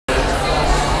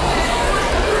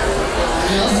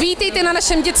Vítejte na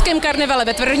našem dětském karnevale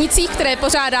ve Tvrdonicích, které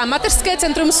pořádá Mateřské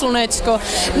centrum Slunéčko.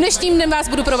 Dnešním dnem vás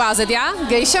budu provázet já,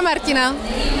 gejša Martina.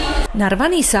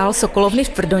 Narvaný sál Sokolovny v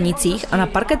Tvrdonicích a na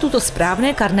parketu to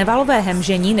správné karnevalové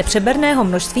hemžení nepřeberného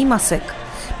množství masek.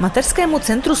 Mateřskému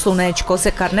centru Slunéčko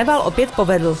se karneval opět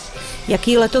povedl.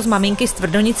 Jaký letos maminky z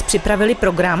Tvrdonic připravili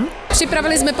program?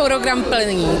 Připravili jsme program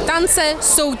plný tance,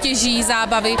 soutěží,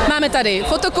 zábavy. Máme tady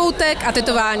fotokoutek a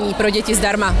tetování pro děti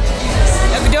zdarma.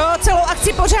 Kdo celou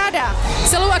akci pořádá?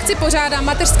 Celou akci pořádá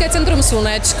Mateřské centrum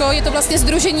Slunéčko. Je to vlastně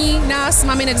sdružení nás,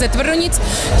 maminek ze Tvrdonic.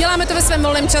 Děláme to ve svém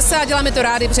volném čase a děláme to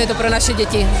rádi, protože je to pro naše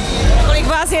děti. Kolik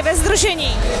vás je ve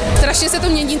sdružení? Strašně se to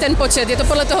mění ten počet. Je to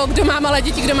podle toho, kdo má malé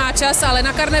děti, kdo má čas, ale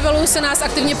na karnevalu se nás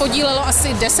aktivně podílelo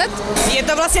asi 10. Je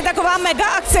to vlastně taková mega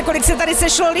akce, kolik se tady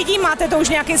sešlo lidí, máte to už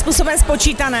nějakým způsobem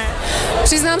spočítané?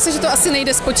 Přiznám se, že to asi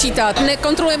nejde spočítat.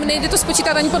 Nejde to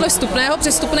spočítat ani podle vstupného,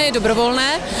 protože vstupné je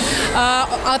dobrovolné,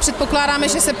 ale předpokládáme,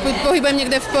 že se pohybujeme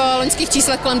někde v loňských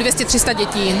číslech kolem 200-300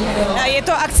 dětí. Je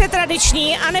to akce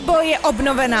tradiční, anebo je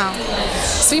obnovená?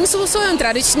 Svým způsobem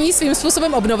tradiční, svým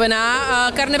způsobem obnovená.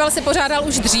 Karneval se pořádal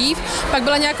už dřív, pak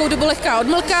byla nějakou dobu lehká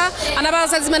odmlka a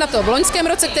navázali jsme na to v loňském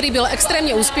roce, který byl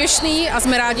extrémně úspěšný a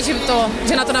jsme rádi,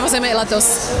 že na to navazujeme i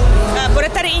letos. Bude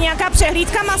tady i nějaká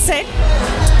přehlídka masek?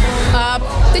 A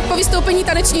teď po vystoupení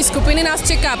taneční skupiny nás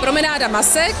čeká promenáda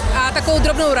masek a takovou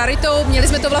drobnou raritou, měli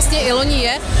jsme to vlastně i loni,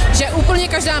 je, že úplně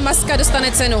každá maska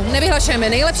dostane cenu. Nevyhlašujeme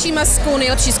nejlepší masku,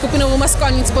 nejlepší skupinovou masku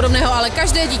ani nic podobného, ale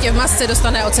každé dítě v masce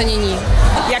dostane ocenění.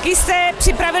 Jaký jste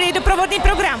připravili doprovodný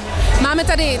program? Máme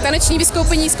tady taneční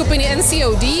vystoupení skupiny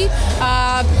NCOD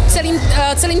a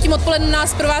celým tím odpolednem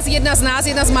nás provází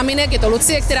jedna z maminek, je to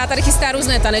Lucie, která tady chystá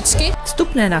různé tanečky.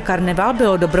 Vstupné na karneval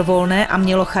bylo dobrovolné a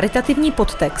mělo charitativní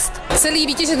podtext. Celý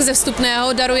výtěžek ze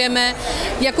vstupného darujeme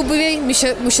Jakubovi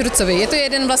Mušrucovi. Je to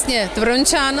jeden vlastně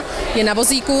Tvrdoničan, je na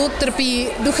vozíku, trpí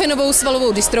duchenovou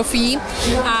svalovou dystrofii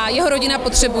a jeho rodina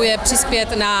potřebuje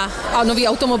přispět na nový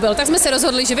automobil. Tak jsme se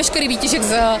rozhodli, že veškerý výtěžek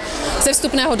ze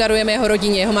vstupného darujeme jeho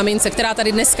rodině, jeho mamince, která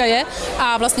tady dneska je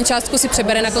a vlastně částku si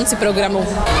přebere na konci programu.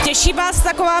 Těší vás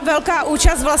taková velká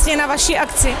účast vlastně na vaší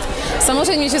akci?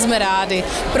 Samozřejmě, že jsme rádi,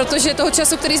 protože toho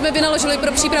času, který jsme vynaložili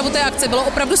pro přípravu té akce, bylo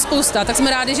opravdu spousta, tak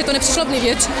jsme rádi, že to nepřišlo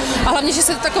vnivěč a hlavně, že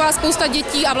se taková spousta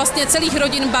dětí a vlastně celých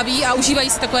rodin baví a užívají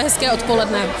si takové hezké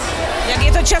odpoledne. Jak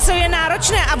je to časově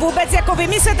náročné a vůbec jako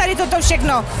vymyslet tady toto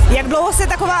všechno? Jak dlouho se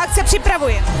taková akce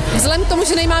připravuje? Vzhledem k tomu,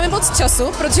 že nemáme moc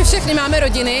času, protože všechny máme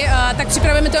rodiny, tak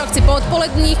připravujeme tu akci po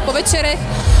odpoledních, po večerech.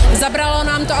 Zabralo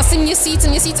nám to asi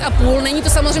měsíc a půl. Není to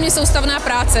samozřejmě soustavná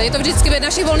práce, je to vždycky v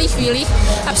našich volných chvílích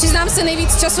a přiznám se,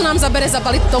 nejvíc času nám zabere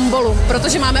zabalit tombolu,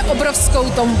 protože máme obrovskou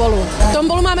tombolu.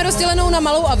 Tombolu máme rozdělenou na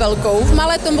malou a velkou. V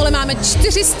malé tombole máme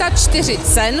 404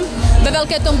 cen, ve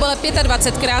velké tombole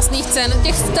 25 krásných cen.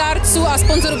 Těch stárců a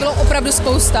sponzorů bylo opravdu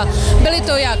spousta. Byly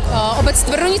to jak obec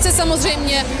Tvrdonice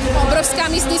samozřejmě, obrovská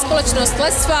místní společnost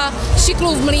Lesva,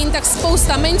 Šiklův mlýn, tak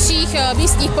spousta menších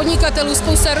místních podnikatelů,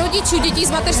 spousta rodičů, dětí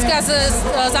z mateřské ze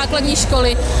základní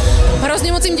školy.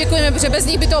 Hrozně moc jim děkujeme, protože bez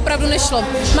nich by to opravdu nešlo.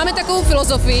 Máme takovou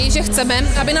filozofii, že chceme,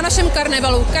 aby na našem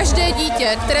karnevalu každé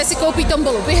dítě, které si koupí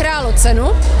tombolu, vyhrálo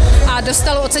cenu a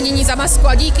dostalo ocenění za masku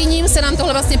a díky nim se nám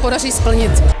tohle vlastně podaří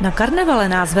splnit. Na karnevale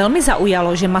nás velmi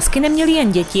zaujalo, že masky neměly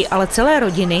jen děti, ale celé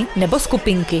rodiny nebo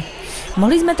skupinky.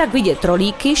 Mohli jsme tak vidět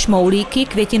rolíky, šmoulíky,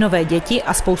 květinové děti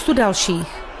a spoustu dalších.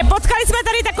 Potkali jsme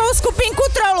tady takovou skupinku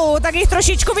trolů, tak jich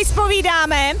trošičku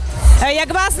vyspovídáme.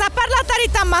 Jak vás napadla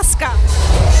tady ta maska?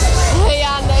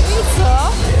 Já nevím,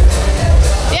 co?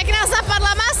 Jak nás napadla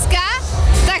maska,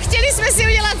 tak chtěli jsme si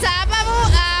udělat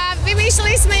zábavu a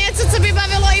vymýšleli jsme něco, co by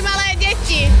bavilo i malé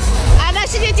děti. A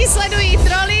naše děti sledují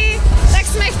troly, tak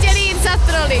jsme chtěli jít za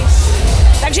troly.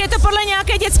 Takže je to podle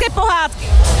nějaké dětské pohádky?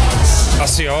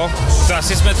 Asi jo, to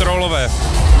asi jsme trolové.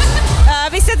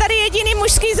 Vy jste tady jediný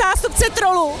mužský zástupce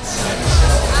trolů.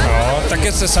 No,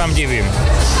 také se sám divím.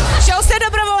 Šel jste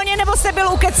dobrovolně nebo jste byl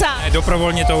ukecán? Ne,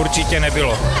 dobrovolně to určitě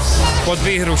nebylo. Pod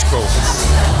výhruškou.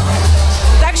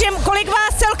 Takže kolik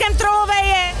vás celkem trolové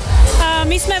je?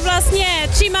 My jsme vlastně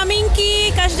 3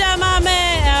 maminky, každá máme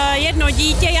jedno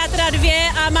dítě, já teda 2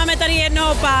 a máme tady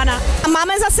jednoho pána. A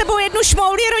máme za sebou jednu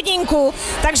šmoulí rodinku,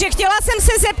 takže chtěla jsem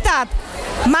se zeptat,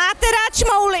 máte rád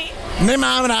šmouly?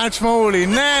 Nemám rád šmouly,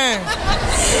 ne!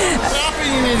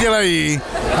 Trápení mě dělají.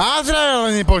 A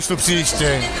zdravě pošlu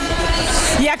příště.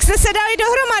 Jak jste se dali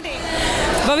dohromady?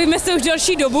 Bavíme se už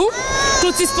delší dobu,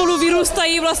 kluci spolu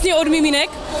vyrůstají vlastně od miminek,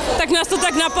 tak nás to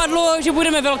tak napadlo, že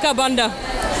budeme velká banda.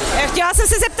 Chtěla jsem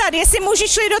se zeptat, jestli muži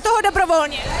šli do toho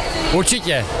dobrovolně.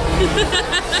 Určitě.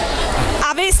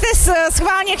 A vy jste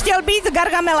schválně chtěl být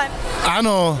Gargamelem?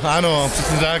 Ano,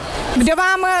 přesně tak. Kdo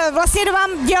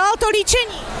vám dělal to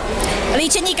líčení?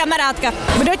 Líčení kamarádka.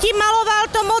 Kdo ti maloval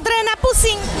to modré na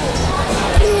pusinku?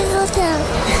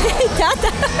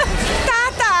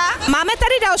 Táta. Máme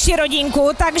tady další rodinku,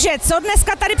 takže co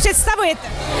dneska tady představujete?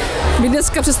 My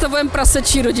dneska představujeme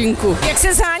prasečí rodinku. Jak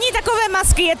se zhání takové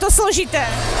masky, je to složité?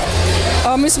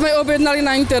 A my jsme je objednali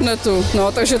na internetu,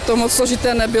 takže to moc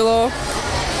složité nebylo.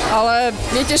 Ale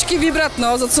je těžký vybrat,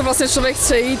 za co vlastně člověk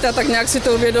chce jít a tak nějak si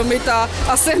to uvědomit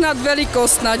a sehnat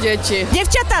velikost na děti.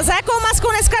 Děvčata, za jakou masku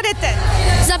dneska jdete?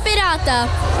 Za Piráta,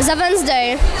 za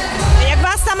Wednesday. Jak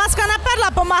vás ta maska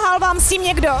napadla? Pomáhal vám s tím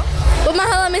někdo?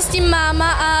 Pomáhala mi s tím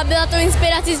máma a byla to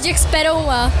inspirací z Jacků.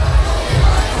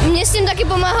 Mně s tím taky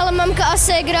pomáhala mamka a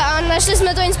ségra a našli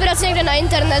jsme to inspiraci někde na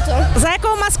internetu. Za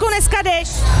jakou masku dneska jdeš?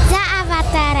 Za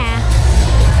Avatara.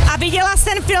 A viděla jsi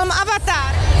ten film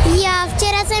Avatar? Jo,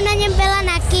 včera jsem na něm byla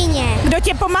na kině. Kdo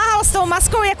tě pomáhal s tou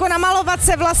maskou, jako namalovat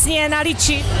se vlastně,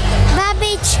 naličit?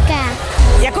 Babička.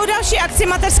 Jakou další akci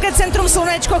Mateřské centrum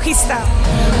Slunéčko chystá?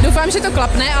 Doufám, že to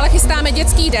klapne, ale chystáme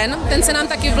dětský den. Ten se nám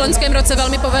taky v loňském roce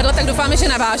velmi povedl, tak doufáme, že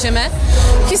navážeme.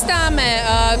 Chystáme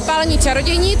pálení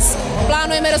čarodějnic,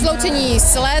 plánujeme rozloučení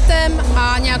s létem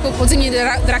a nějakou podzimní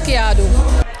drakiádu.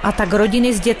 A tak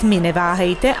rodiny s dětmi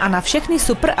neváhejte a na všechny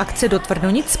super akce do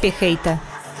Tvrdonic spěchejte.